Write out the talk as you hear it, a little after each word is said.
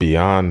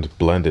beyond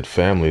blended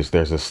families,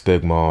 there's a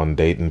stigma on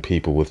dating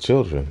people with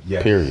children.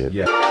 Yes. Period.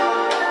 Yes.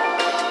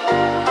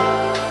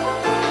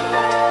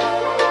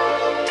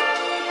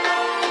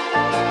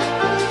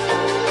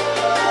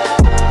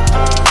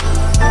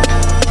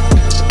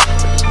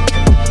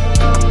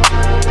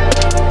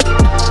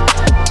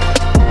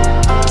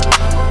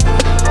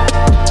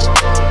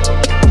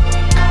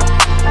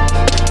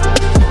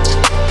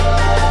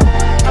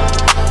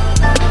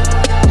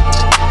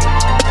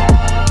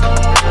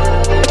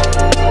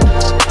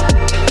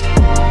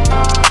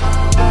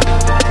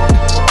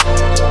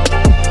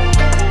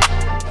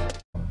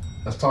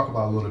 Let's talk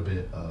about a little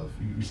bit of,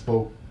 you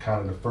spoke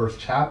kind of the first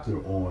chapter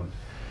on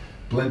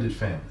blended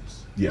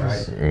families.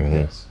 Yes. Right? Mhm.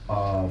 Yes.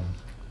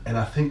 And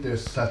I think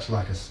there's such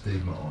like a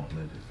stigma on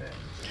blended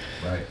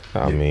families,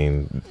 right? I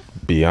mean,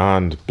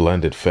 beyond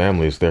blended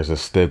families, there's a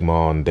stigma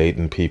on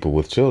dating people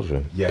with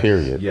children. Yes.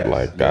 Period. Yes.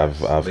 Like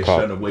Yes. I've they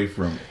caught. shun away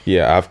from it.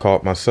 Yeah, I've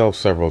caught myself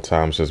several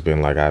times just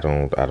being like, I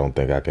don't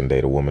think I can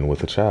date a woman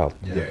with a child.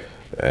 Yeah.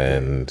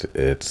 And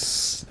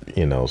it's,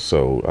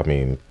 so I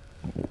mean,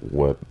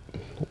 what?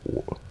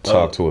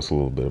 Talk to us a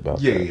little bit about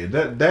that. Yeah,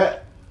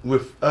 that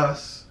with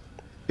us,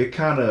 it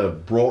kind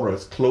of brought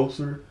us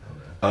closer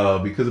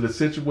because of the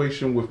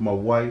situation with my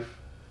wife.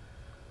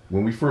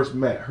 When we first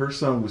met, her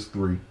son was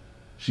 3.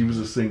 She was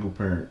a single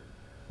parent.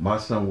 My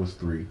son was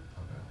 3.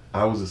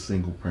 I was a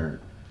single parent.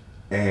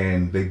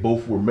 And they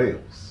both were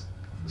males.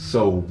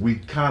 So we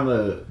kind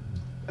of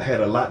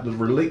had a lot to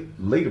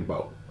relate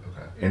about.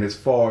 Okay. And as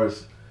far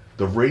as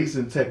the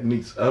raising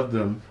techniques of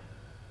them,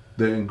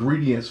 the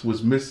ingredients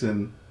was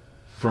missing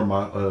from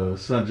my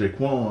son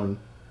Jaquan,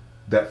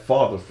 that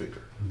father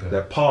figure, Okay.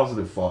 that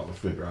positive father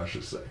figure, I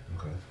should say.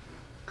 Okay.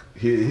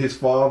 His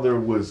father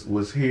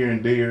was here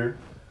and there,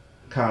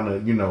 kind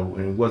of,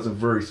 and wasn't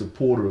very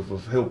supportive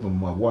of helping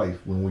my wife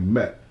when we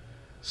met.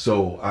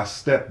 So I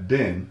stepped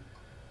in,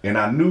 and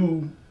I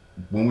knew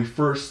when we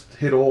first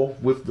hit off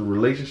with the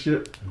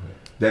relationship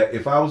that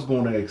if I was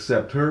going to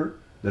accept her,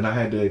 then I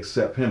had to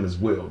accept him as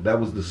well. That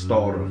was the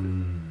start of it.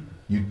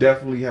 You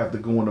definitely have to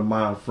go in the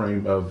mind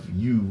frame of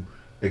you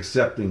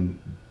accepting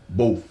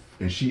both,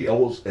 and she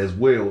also as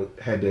well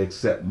had to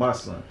accept my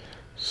son.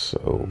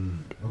 So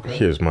Okay.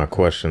 here's my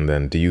question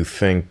then. Do you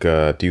think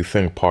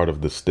part of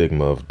the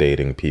stigma of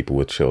dating people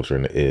with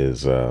children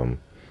is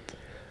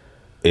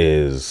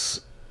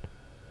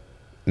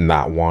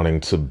not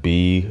wanting to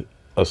be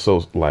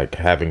like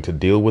having to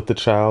deal with the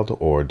child,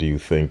 or do you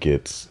think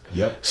it's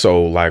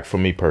so? Like for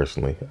me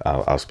personally,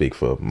 I'll speak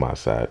for my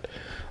side.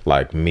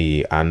 Like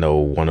me, I know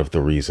one of the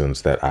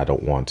reasons that I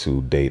don't want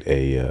to date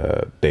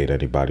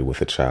anybody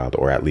with a child,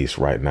 or at least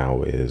right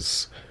now,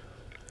 is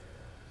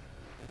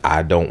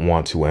I don't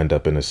want to end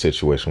up in a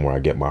situation where I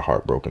get my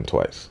heart broken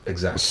twice.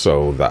 Exactly.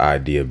 So the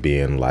idea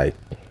being like,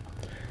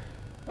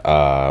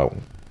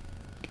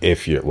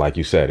 if you're, like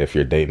you said, if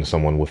you're dating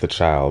someone with a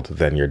child,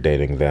 then you're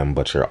dating them,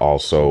 but you're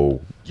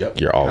also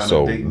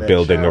dating that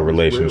building child a as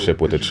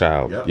relationship well, with a because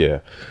child. Yep. Yeah.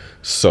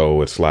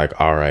 So it's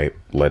like, all right,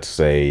 let's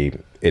say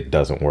it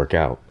doesn't work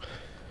out.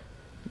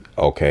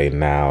 Okay,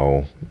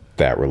 now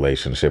that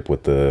relationship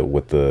with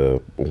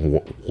the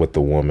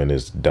woman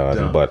is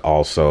done. But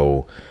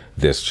also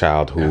this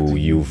child who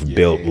you've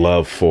built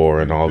love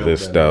for and all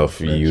this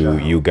stuff,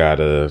 you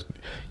gotta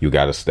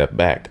step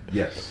back.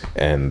 Yes.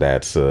 And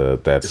that's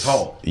it's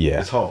hard.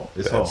 Yeah, it's hard.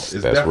 It's hard. It's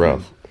that's definitely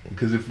rough.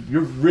 because if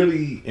you're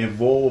really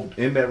involved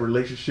in that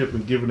relationship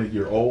and giving it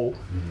your all,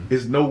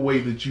 there's no way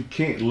that you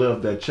can't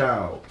love that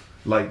child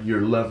like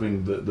you're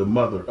loving the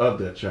mother of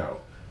that child,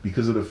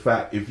 because of the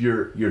fact if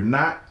you're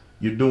not,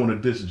 you're doing a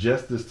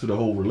disjustice to the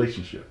whole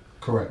relationship.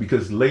 Correct.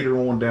 Because later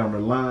on down the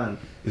line,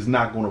 it's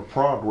not going to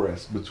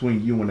progress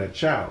between you and that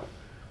child,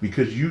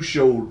 because you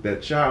showed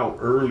that child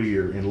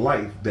earlier in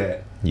life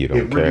that You don't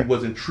it really care.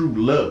 wasn't true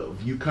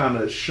love. You kind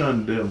of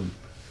shunned them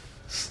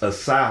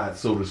aside,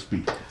 so to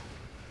speak.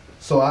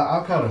 So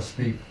I'll kind of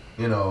speak,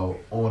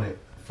 on it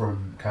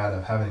from kind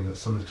of having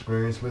some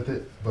experience with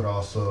it, but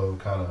also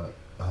kind of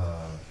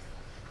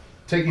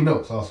taking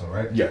notes also,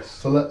 right? Yes.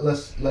 So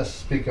let's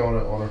speak on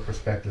it on a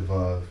perspective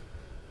of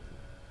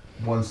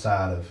one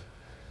side of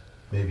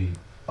maybe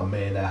a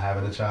man not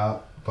having a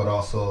child, but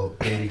also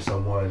dating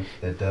someone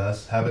that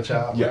does have a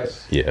child.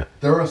 Yes. Right? Yeah.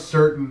 There are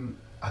certain,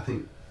 I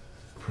think,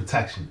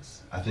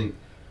 protections. I think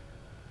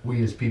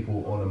we as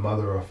people on a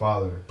mother or a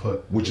father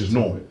put, Which is into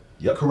normal. it.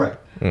 Yep.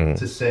 Correct. Mhm.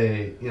 To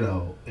say,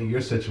 in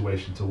your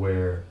situation to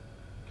where,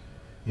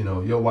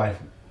 your wife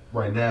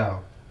right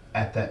now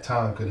at that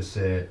time could have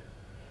said,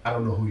 I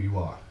don't know who you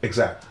are.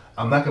 Exactly.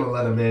 I'm not going to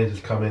let a man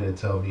just come in and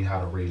tell me how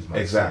to raise my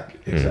son.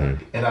 Exactly.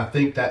 Exactly. And I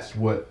think that's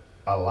what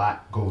a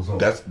lot goes on.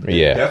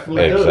 Yeah,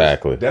 definitely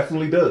exactly. does.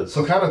 Definitely does.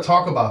 So kind of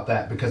talk about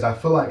that, because I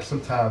feel like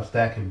sometimes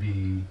that can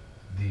be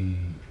the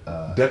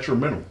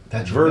detrimental.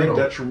 Detrimental.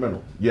 Very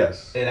detrimental.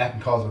 Yes. and that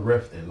can cause a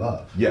rift in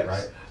love. Yes.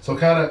 Right. So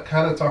kind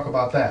of talk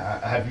about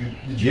that.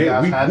 Did you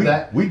guys have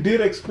that? we did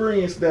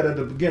experience that at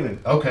the beginning.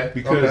 Okay.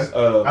 Because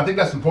I think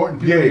that's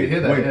important. People need to hear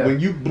that. when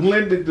you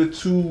blended the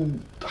two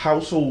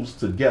households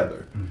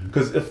together,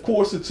 because of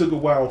course it took a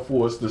while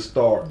for us to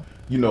start,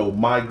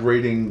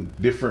 migrating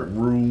different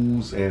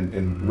rules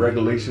and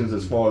regulations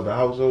as far as the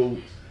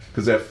household.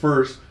 Because at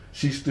first,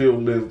 she still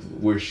lived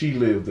where she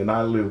lived and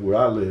I lived where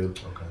I lived.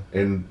 Okay.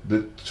 And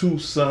the two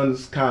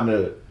sons kind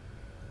of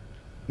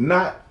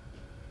not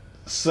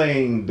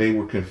saying they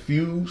were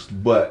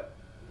confused, but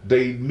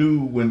they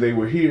knew when they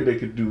were here they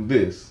could do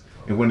this.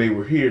 And when they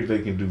were here, they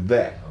can do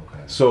that.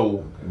 Okay.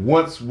 So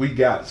once we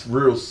got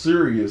real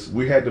serious,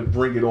 we had to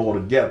bring it all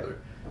together.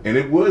 And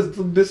it was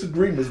some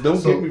disagreements,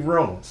 don't get me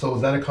wrong. So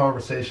was that a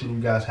conversation you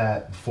guys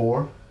had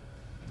before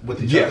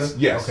with each other?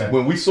 Yes. Okay.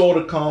 When we saw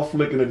the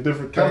conflict and the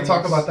different Kind things. of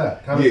talk about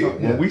that.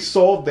 When we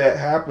saw that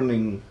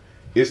happening,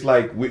 it's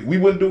like we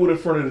wouldn't do it in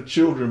front of the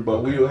children,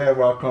 but we'll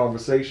have our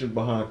conversation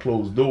behind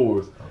closed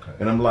doors. Okay.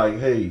 And I'm like,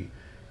 hey,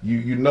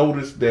 you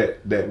notice that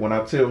when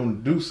I tell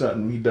him to do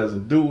something, he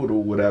doesn't do it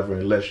or whatever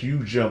unless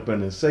you jump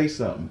in and say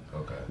something.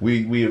 Okay.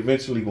 We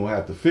eventually gonna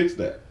have to fix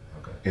that.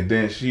 Okay. And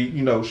then she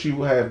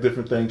will have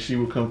different things she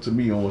would come to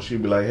me on.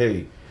 She'd be like,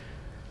 hey,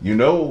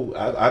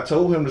 I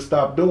told him to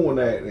stop doing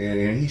that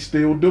and he's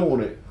still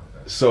doing it.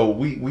 Okay. So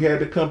we had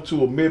to come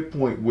to a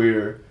midpoint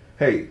where,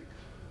 hey,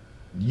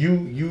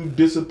 you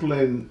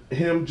discipline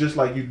him just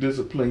like you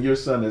discipline your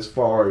son as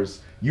far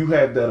as you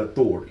have that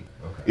authority.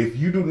 Okay. If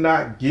you do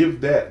not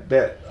give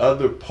that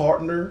other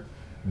partner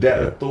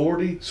that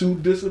authority to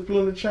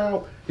discipline a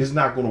child, it's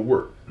not going to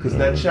work because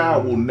that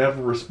child will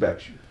never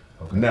respect you.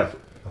 Okay. Never.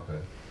 Okay.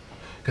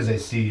 Because they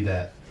see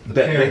that the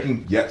That parent, they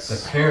can, yes.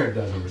 the parent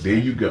doesn't respect. There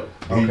you go.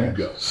 There Okay. you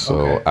go. So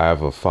Okay. I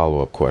have a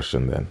follow-up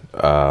question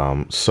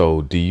then.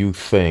 So do you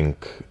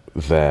think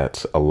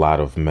that a lot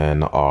of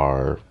men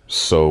are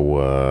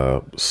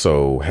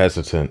so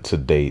hesitant to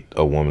date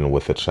a woman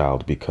with a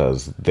child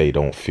because they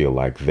don't feel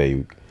like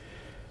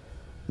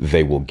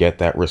they will get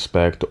that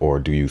respect, or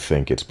do you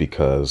think it's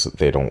because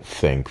they don't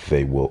think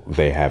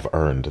they have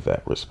earned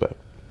that respect?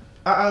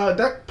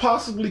 That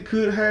possibly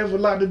could have a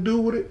lot to do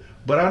with it,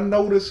 but I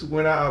noticed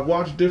when I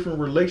watch different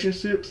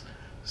relationships,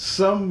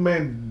 some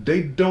men,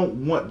 they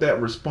don't want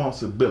that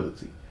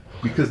responsibility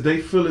because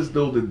they feel as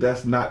though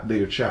that's not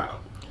their child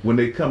when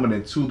they coming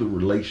into the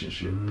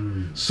relationship.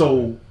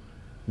 So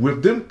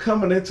with them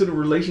coming into the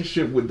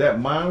relationship with that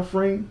mind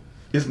frame,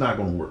 it's not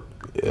going to work.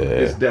 Yeah.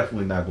 It's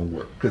definitely not going to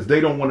work because they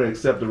don't want to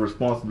accept the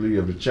responsibility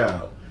of the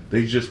child.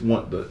 They just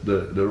want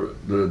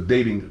the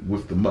dating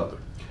with the mother.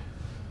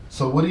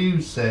 So what do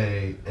you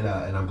say, and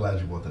I'm glad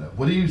you brought that up,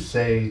 what do you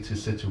say to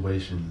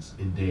situations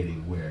in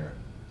dating where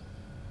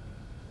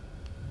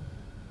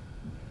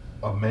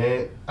a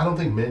man, I don't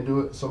think men do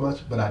it so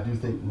much, but I do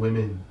think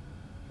women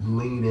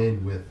lean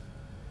in with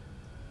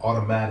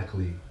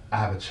automatically, I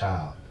have a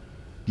child.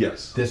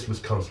 Yes.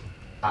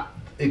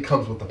 It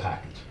comes with the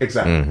package.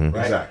 Exactly. Mhm.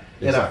 Right? Exactly.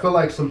 And I feel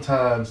like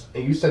sometimes,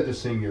 and you said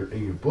this in your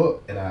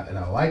book, and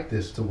I like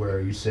this to where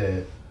you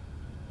said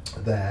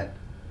that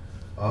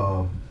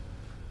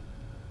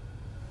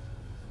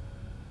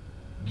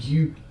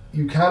you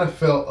kind of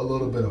felt a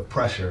little bit of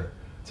pressure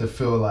to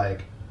feel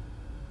like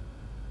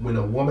when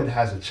a woman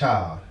has a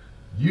child,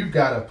 you've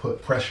got to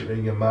put pressure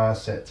in your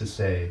mindset to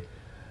say,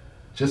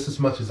 just as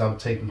much as I'm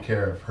taking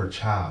care of her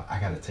child, I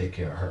got to take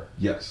care of her.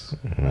 Yes.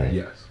 Right?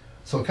 Yes.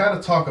 So kind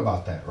of talk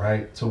about that,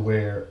 right? To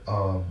where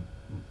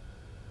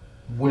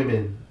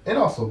women, and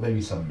also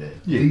maybe some men,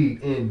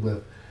 lead in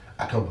with,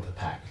 I come with a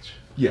package.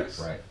 Yes.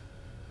 Right?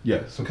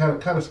 Yes. So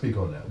kind of speak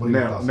on that. What are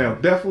your thoughts Now, on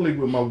that? definitely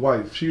with my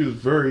wife, she was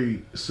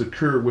very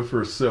secure with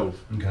herself,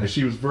 Okay. and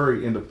she was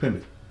very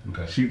independent.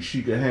 Okay.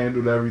 She could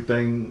handle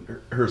everything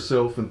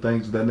herself and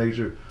things of that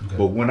nature. Okay.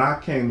 But when I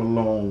came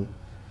along,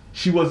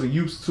 she wasn't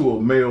used to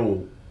a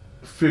male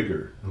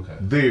figure Okay.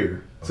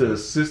 there to Okay.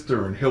 assist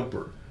her and help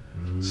her.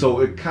 So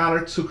it kind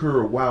of took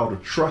her a while to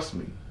trust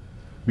me.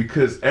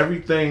 Because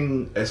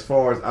everything, as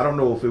far as, I don't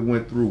know if it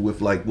went through with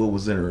like what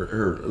was in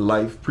her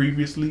life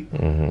previously,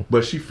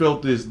 but she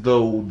felt as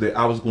though that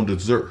I was going to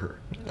desert her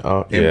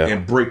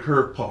and break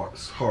her heart,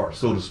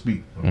 so to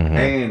speak,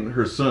 and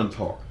her son's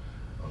heart.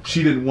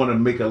 She didn't want to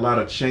make a lot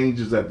of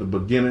changes at the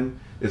beginning,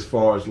 as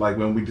far as like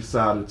when we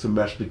decided to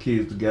mesh the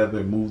kids together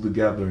and move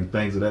together and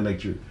things of that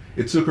nature.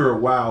 It took her a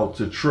while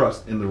to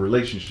trust in the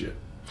relationship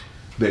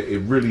that it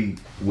really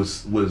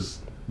was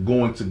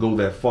going to go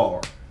that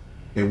far.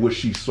 And what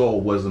she saw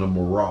wasn't a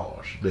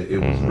mirage; that it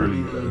was really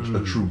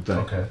a true thing.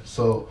 Okay,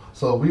 so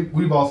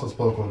we've also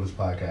spoke on this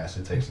podcast.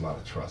 It takes a lot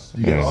of trust.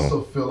 You Yes.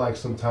 also feel like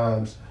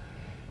sometimes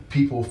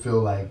people feel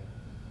like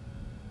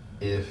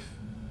if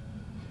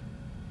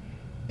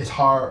it's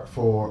hard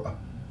for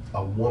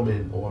a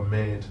woman or a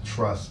man to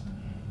trust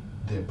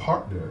their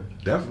partner,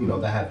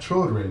 Definitely. that have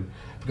children,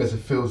 because it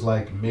feels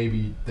like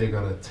maybe they're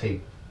gonna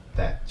take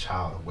that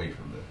child away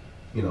from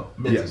them,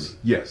 mentally.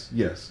 Yes.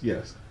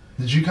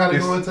 Did you kind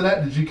of go into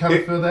that? Did you kind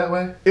of feel that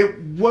way? It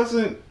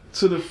wasn't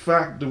to the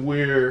fact to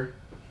where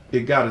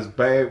it got as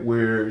bad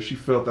where she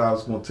felt I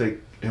was going to take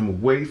him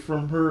away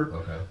from her.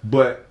 Okay.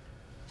 But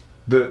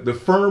the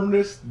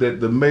firmness that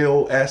the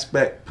male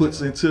aspect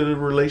puts into the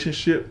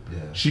relationship, Yeah.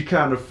 she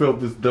kind of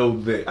felt as though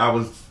that I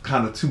was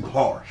kind of too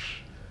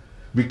harsh.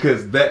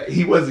 because that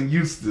he wasn't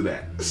used to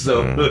that.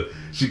 So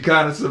she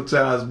kind of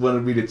sometimes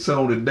wanted me to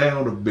tone it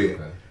down a bit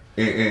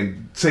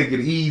and take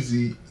it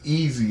easy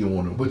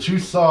on him. But you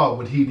saw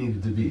what he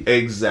needed to be.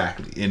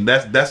 Exactly, and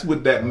that's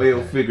what that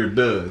male figure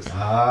does.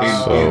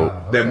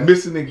 And that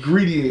missing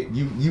ingredient,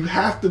 you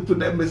have to put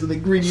that missing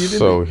ingredient in.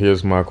 So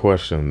here's my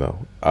question though.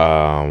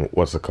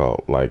 What's it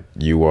called? Like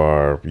you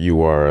are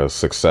a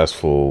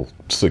successful,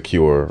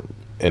 secure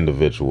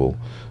individual.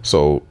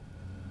 So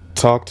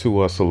talk to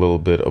us a little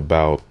bit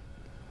about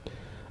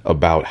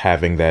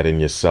having that in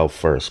yourself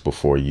first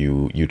before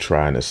you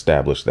try and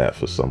establish that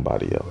for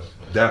somebody else.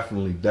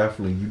 Definitely.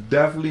 You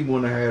definitely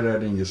want to have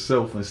that in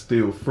yourself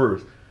instilled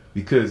first,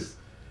 because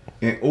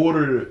in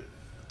order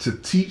to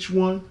teach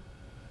one,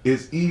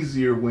 it's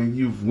easier when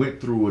you've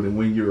went through it and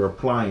when you're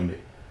applying it,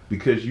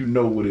 because you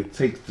know what it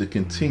takes to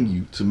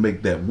continue to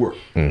make that work.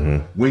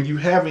 When you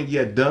haven't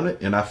yet done it,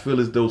 and I feel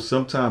as though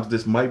sometimes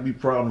this might be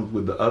problems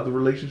with the other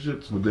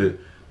relationships, with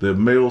the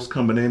males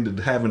coming in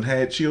that haven't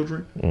had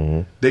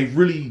children, they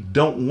really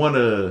don't want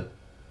to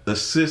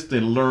assist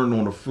and learn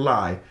on the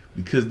fly,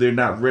 because they're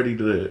not ready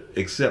to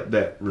accept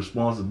that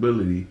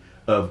responsibility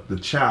of the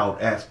child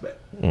aspect.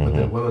 But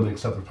they're willing to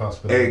accept the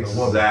responsibility of the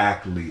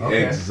woman.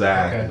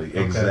 Exactly.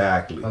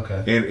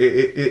 And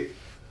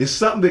it's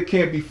something that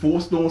can't be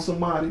forced on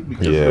somebody,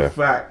 because of the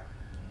fact,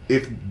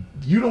 if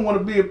you don't want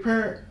to be a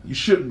parent, you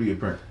shouldn't be a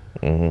parent.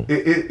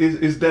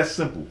 It's that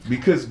simple,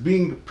 because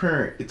being a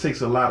parent, it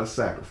takes a lot of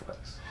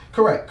sacrifice.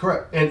 Correct.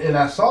 And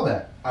I saw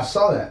that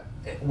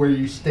where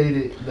you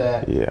stated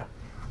that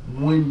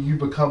when you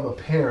become a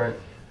parent,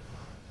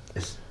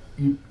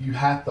 you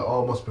have to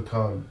almost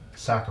become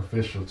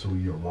sacrificial to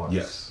your wants.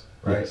 Yes.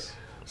 Right? Yes.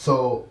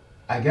 So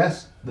I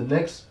guess the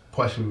next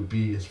question would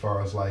be, as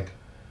far as like,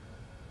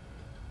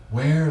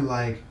 where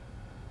like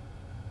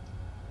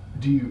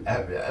do you,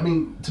 I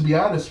mean, to be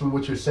honest, from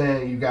what you're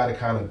saying, you got to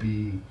kind of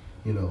be,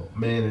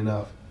 man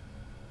enough,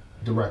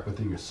 direct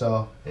within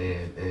yourself,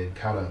 and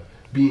kind of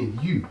being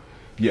you.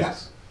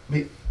 Yes.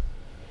 It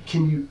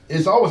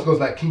always goes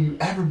like, can you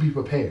ever be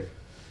prepared?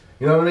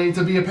 You know what I mean?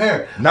 To be a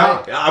parent.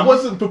 Now, I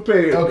wasn't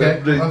prepared. Now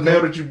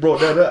that you brought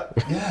that up.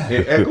 Yeah.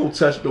 And Echo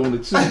touched on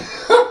it too.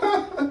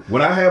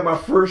 When I had my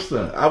first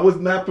son, I was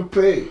not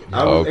prepared.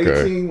 I was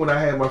 18 when I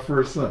had my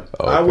first son.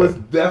 I was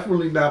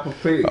definitely not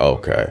prepared.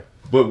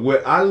 But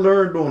what I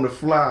learned on the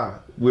fly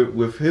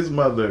with his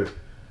mother,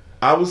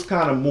 I was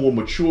kind of more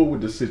mature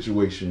with the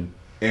situation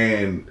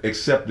and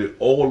accepted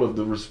all of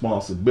the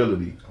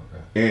responsibility.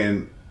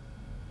 And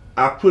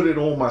I put it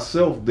on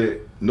myself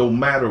that no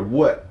matter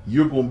what,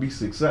 you're going to be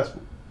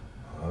successful.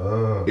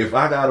 If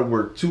I got to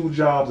work 2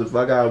 jobs, if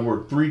I got to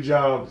work 3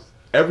 jobs,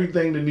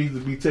 everything that needs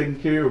to be taken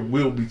care of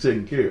will be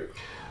taken care of.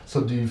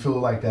 So do you feel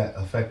like that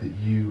affected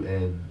you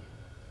and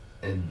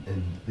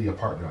the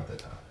partner at that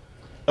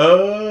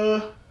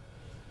time?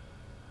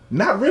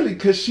 Not really,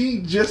 because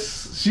she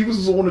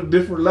was on a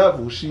different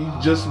level. She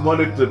just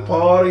wanted to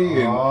party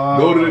and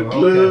go to the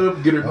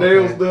club, get her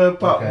nails done,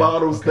 pop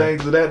bottles,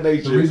 things of that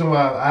nature. The reason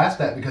why I asked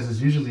that, because it's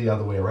usually the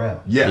other way around.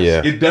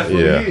 Yes, it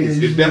definitely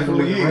is. It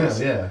definitely is.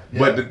 Yeah.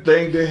 But the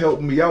thing that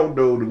helped me out,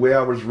 though, the way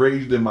I was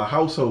raised in my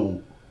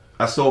household,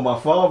 I saw my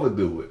father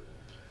do it.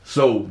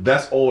 So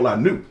that's all I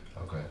knew.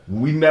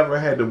 We never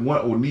had to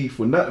want or need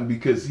for nothing,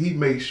 because he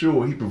made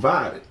sure he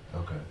provided.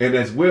 And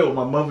as well,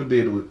 my mother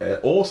did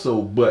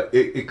also, but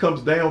it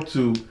comes down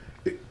to,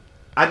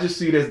 I just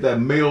see it as that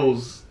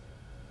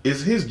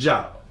it's his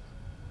job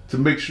to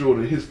make sure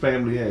that his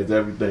family has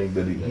everything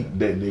that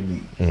they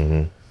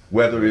need.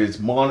 Whether it's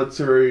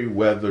monetary,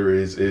 whether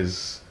it's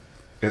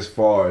as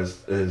far as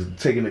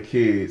taking the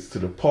kids to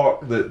the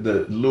park,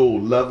 the little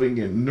loving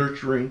and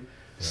nurturing.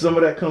 Some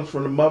of that comes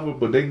from the mother,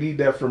 but they need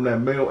that from that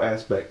male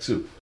aspect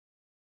too.